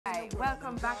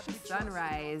Welcome back to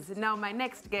Sunrise. Now, my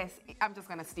next guest, I'm just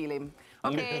going to steal him.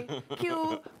 Okay,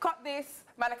 Q, cut this.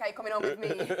 Malachi coming home with me.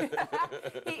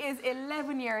 He is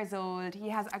 11 years old. He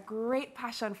has a great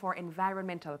passion for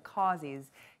environmental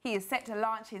causes. He is set to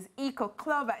launch his Eco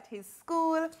Club at his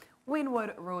school,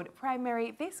 Winwood Road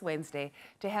Primary, this Wednesday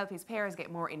to help his peers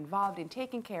get more involved in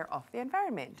taking care of the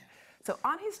environment. So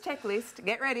on his checklist,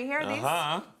 get ready, hear this,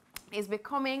 is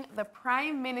becoming the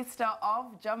Prime Minister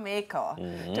of Jamaica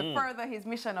to further his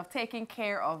mission of taking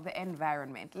care of the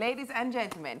environment. Ladies and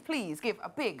gentlemen, please give a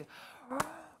big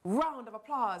round of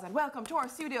applause and welcome to our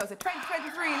studios the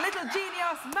 2023 Little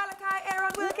Genius, Malachi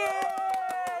Aaron Wilkins.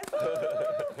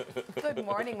 Good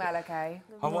morning, Malachi.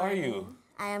 How are you?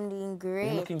 I am doing great.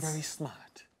 You're looking very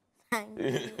smart. Thank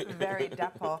you. Very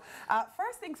dapper.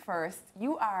 First things first,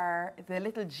 you are the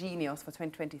Little Genius for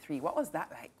 2023. What was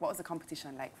that like? What was the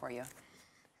competition like for you?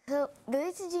 So, the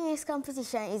Little Genius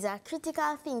competition is a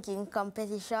critical thinking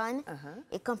competition.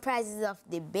 It comprises of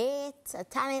debates,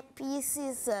 talent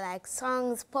pieces, so like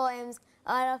songs, poems,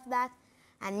 all of that.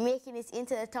 And making it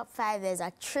into the top 5, there's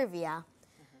a trivia.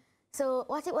 So,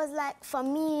 what it was like for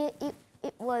me,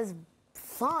 it was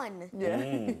fun.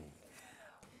 Yeah.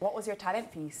 What was your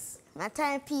talent piece? My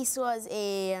talent piece was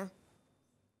a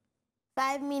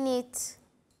 5-minute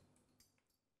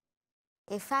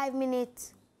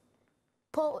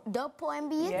dub poem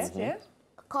beat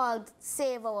called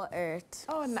Save Our Earth.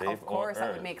 Oh, of course,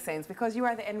 that would make sense because you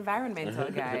are the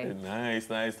environmental guy. Nice,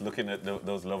 nice. Looking at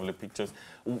those lovely pictures.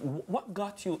 What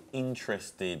got you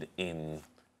interested in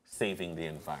saving the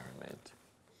environment?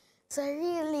 So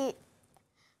really,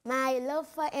 my love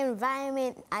for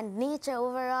environment and nature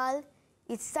overall,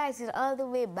 it started all the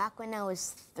way back when I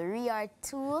was 3 or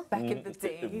 2. Back in the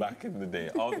day. Back in the day,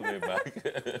 all the way back.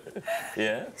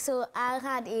 Yeah? So I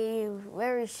had a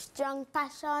very strong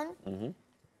passion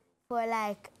for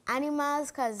like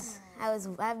animals because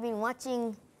I've been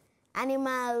watching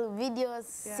animal videos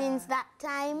since that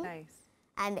time. Nice.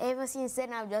 And ever since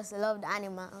then, I've just loved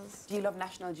animals. Do you love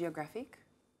National Geographic?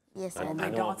 Yes, Oh, I my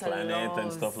do. daughter loves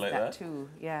and stuff like that too.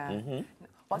 Yeah.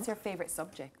 What's your favorite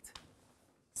subject?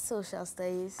 Social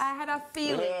studies. I had a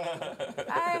feeling.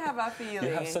 I have a feeling.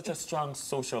 You have such a strong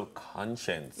social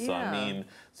conscience. So, I mean,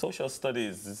 social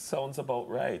studies, it sounds about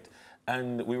right.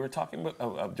 And we were talking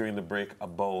during the break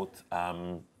about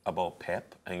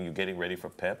PEP and you getting ready for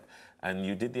PEP. And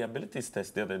you did the abilities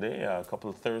test the other day, a couple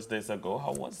of Thursdays ago.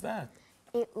 How was that?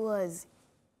 It was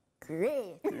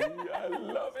great. I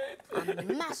love it.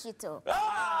 And mash it up.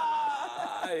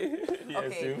 Yes,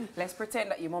 okay, let's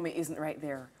pretend that your mommy isn't right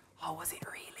there. How was it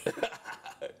really?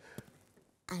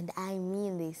 And I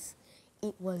mean this.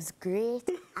 It was great.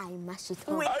 I mashed it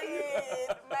up.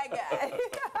 Wicked, my guy.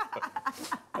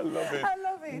 I love it. I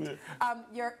love it.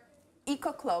 Your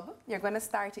Eco Club, you're going to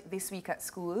start it this week at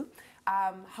school.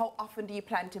 How often do you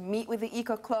plan to meet with the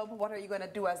Eco Club? What are you going to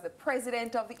do as the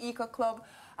president of the Eco Club?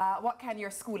 What can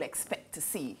your school expect to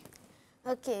see?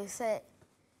 Okay, so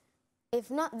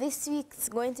if not this week, it's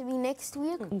going to be next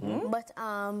week. But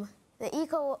I'm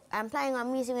planning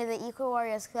on meeting with the Eco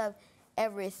Warriors Club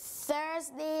every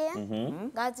Thursday,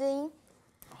 God's willing.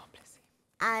 Oh, bless you.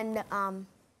 And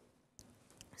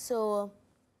so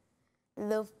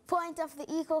the point of the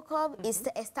Eco Club is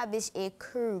to establish a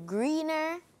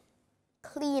greener,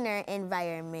 cleaner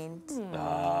environment.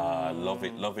 Love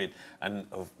it, love it. And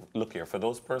look here, for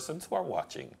those persons who are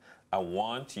watching, I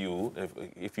want you,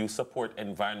 if you support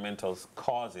environmental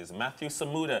causes, Matthew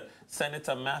Samuda,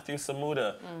 Senator Matthew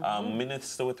Samuda,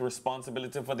 Minister with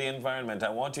responsibility for the environment,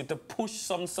 I want you to push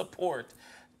some support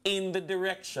in the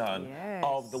direction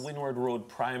of the Winwood Road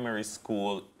Primary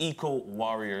School Eco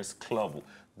Warriors Club.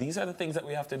 These are the things that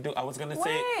we have to do. I was gonna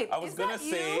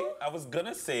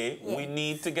say, we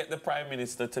need to get the Prime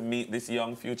Minister to meet this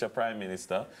young future Prime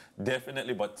Minister.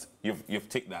 Definitely, but you've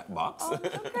ticked that box. Oh,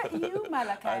 look at you,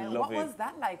 Malachi. What it. was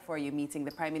that like for you, meeting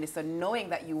the Prime Minister, knowing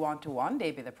that you want to one day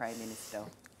be the Prime Minister?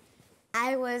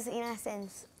 I was, in a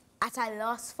sense, at a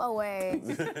loss for words.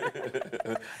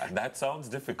 And that sounds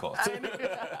difficult.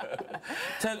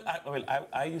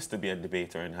 I used to be a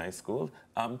debater in high school.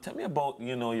 Tell me about,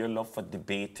 your love for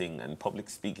debating and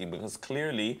public speaking, because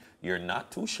clearly you're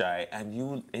not too shy and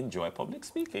you enjoy public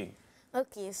speaking.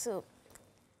 Okay, so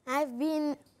I've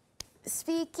been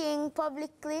speaking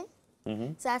publicly.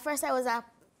 So at first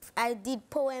I did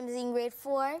poems in grade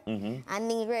 4,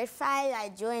 and in grade 5 I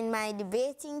joined my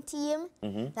debating team.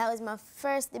 That was my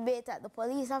first debate at the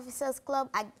Police Officers Club.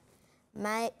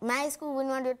 My school,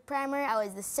 Winwood Road Primary, I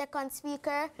was the second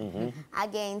speaker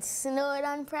against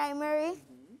Snowdon Primary.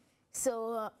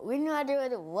 So Winwood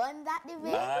Road won that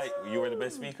debate. You were the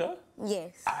best speaker?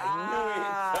 Yes. I knew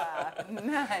it.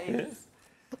 Nice.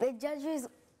 The judges,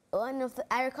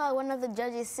 I recall one of the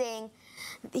judges saying,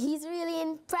 he's really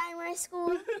in primary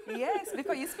school. Yes,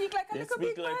 because you speak like a little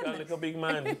big man. You speak like a little big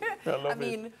man. I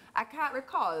mean, I can't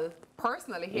recall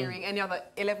personally hearing any other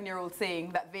 11-year-old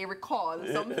saying that they recall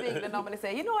something. They normally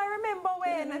say, you know, I remember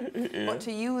when. But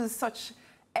to use such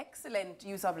excellent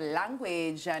use of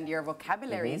language and your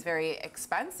vocabulary is very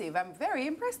expansive. I'm very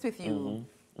impressed with you.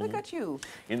 Look at you.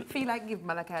 Feel like give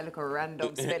Malachi a little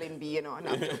random spelling bee, you know.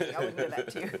 No, I'm joking. I wouldn't do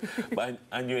that to you.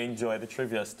 And you enjoy the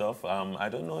trivia stuff. I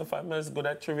don't know if I'm as good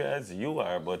at trivia as you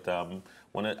are, but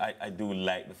I do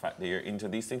like the fact that you're into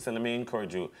these things. And let me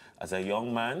encourage you, as a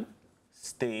young man,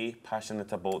 stay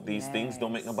passionate about these things.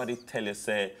 Don't make nobody tell you,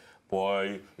 say,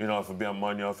 boy, you know, if you be a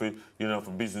man, you have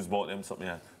to business about them, something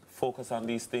like that. Focus on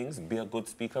these things, be a good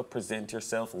speaker, present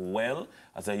yourself well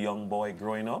as a young boy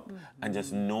growing up, and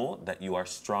just know that you are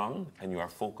strong and you are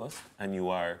focused and you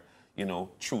are, you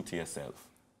know, true to yourself.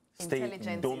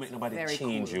 Don't make nobody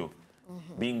change you.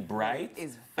 Being bright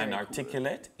and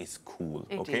articulate is cool,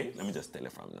 okay? Let me just tell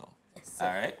you from now. Yes, all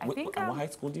right? What high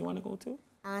school do you want to go to?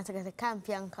 I want to go to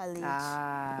Campion College.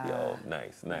 Yo,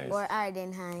 nice, nice. Or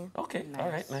Arden High. Okay, all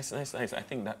right, nice. I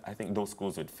think those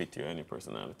schools would fit your any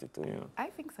personality too, you know. I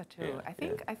think so too. Yeah,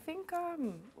 I think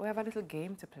we have a little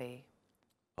game to play.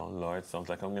 Oh Lord, sounds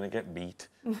like I'm gonna get beat.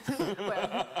 Well,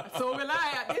 so will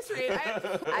I at this rate.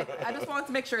 I just want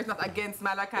to make sure it's not against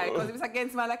Malachi, because if it's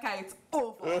against Malachi, it's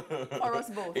over for us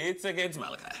both. It's against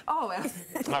Malachi. Oh well.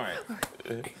 All right.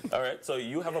 All right. So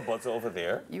you have a buzzer over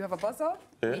there. You have a buzzer.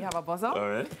 We have a buzzer. All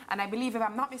right. And I believe, if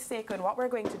I'm not mistaken, what we're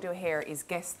going to do here is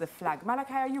guess the flag.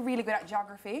 Malachi, are you really good at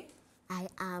geography? I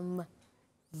am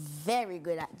very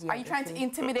good at geography. Are you trying to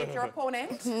intimidate your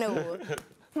opponent? No.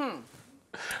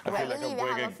 I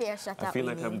feel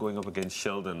like I'm going up against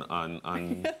Sheldon on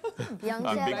Big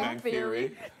Bang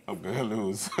Theory. I'm gonna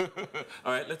lose.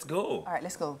 All right, let's go. All right,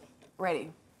 let's go.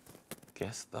 Ready?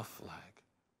 Guess the flag.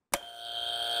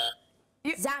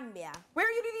 Zambia. Where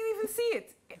did you even see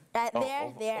it? Right there,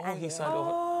 and there.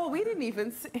 Oh, we didn't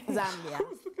even see Zambia. I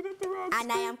was looking at the wrong and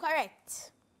I am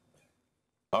correct.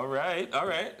 All right.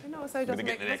 You know, so just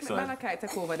make Malachi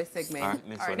take over this segment. All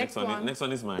right, next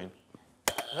one is mine.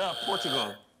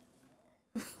 Portugal.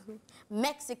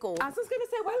 Mexico. I was just going to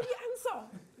say, well, the answer.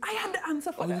 I had the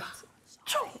answer for that.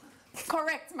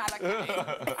 Correct, Malachi.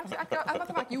 I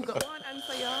thought like you got one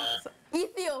answer, yeah.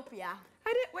 Ethiopia.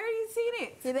 Where are you seeing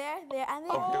it? See there, and there.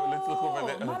 Oh, let's look over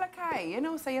there. Malachi, you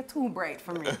know, so you're too bright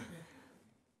for me.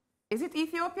 Is it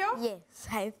Ethiopia? Yes.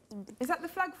 Is that the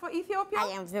flag for Ethiopia? I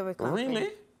am very confident.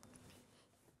 Really?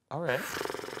 All right.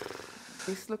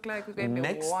 This looks like we're going to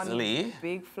be one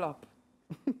big flop.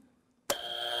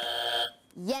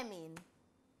 Yemen.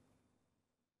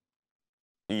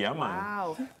 Yeah, man.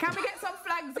 Wow. Can we get some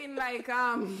flags in, like,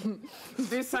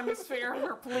 this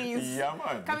hemisphere, please? Yeah,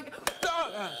 man. Can we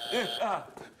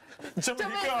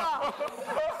Jamaica.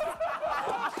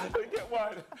 We get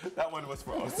one. That one was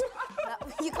for us.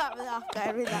 You caught me off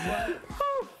guard with that one.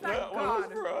 Thank God.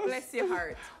 Bless your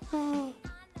heart. Brazil.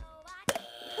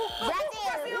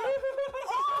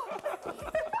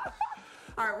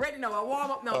 All right, ready now. I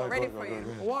warm up now. Ready for you.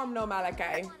 Warm now,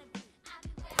 Malachi.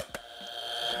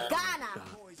 Ghana.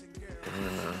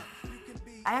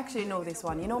 I actually know this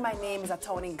one. You know, my name is a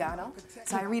town in Ghana,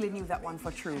 so I really knew that one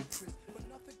for true.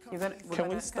 Can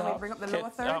we bring up the lower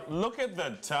third? Look at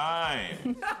the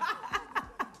time.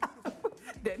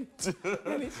 Then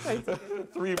he's trying to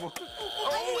get 3 more.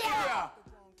 Oh, yeah.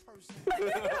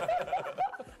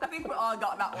 I think we all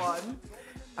got that one.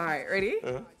 All right, ready?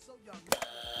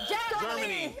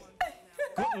 Germany.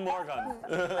 Guten Morgen.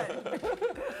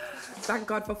 Thank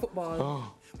God for football.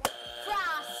 Oh.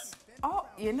 France. Oh,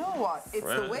 you know what? It's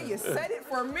the way you said it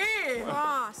for me.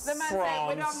 France. The man said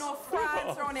we don't have no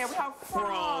France around here. We have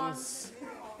France.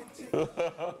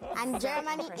 And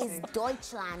Germany is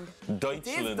Deutschland.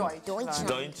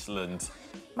 Deutschland.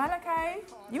 Malachi,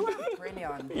 you are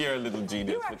brilliant. You're a little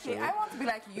genius. You actually, I want to be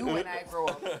like you when I grow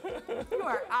up. You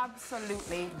are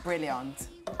absolutely brilliant.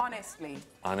 Honestly.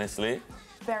 Honestly?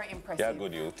 Very impressive. Yeah,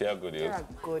 good youth. Yeah, good youth. You're a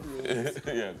good youth.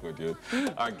 Yeah, good youth.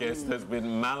 Our guest has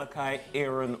been Malachi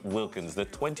Aaron Wilkins, the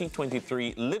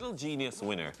 2023 Little Genius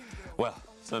winner. Well,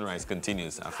 Sunrise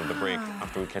continues after the break,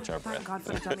 after we catch our breath. Thank God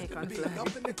for the Jamaican flag.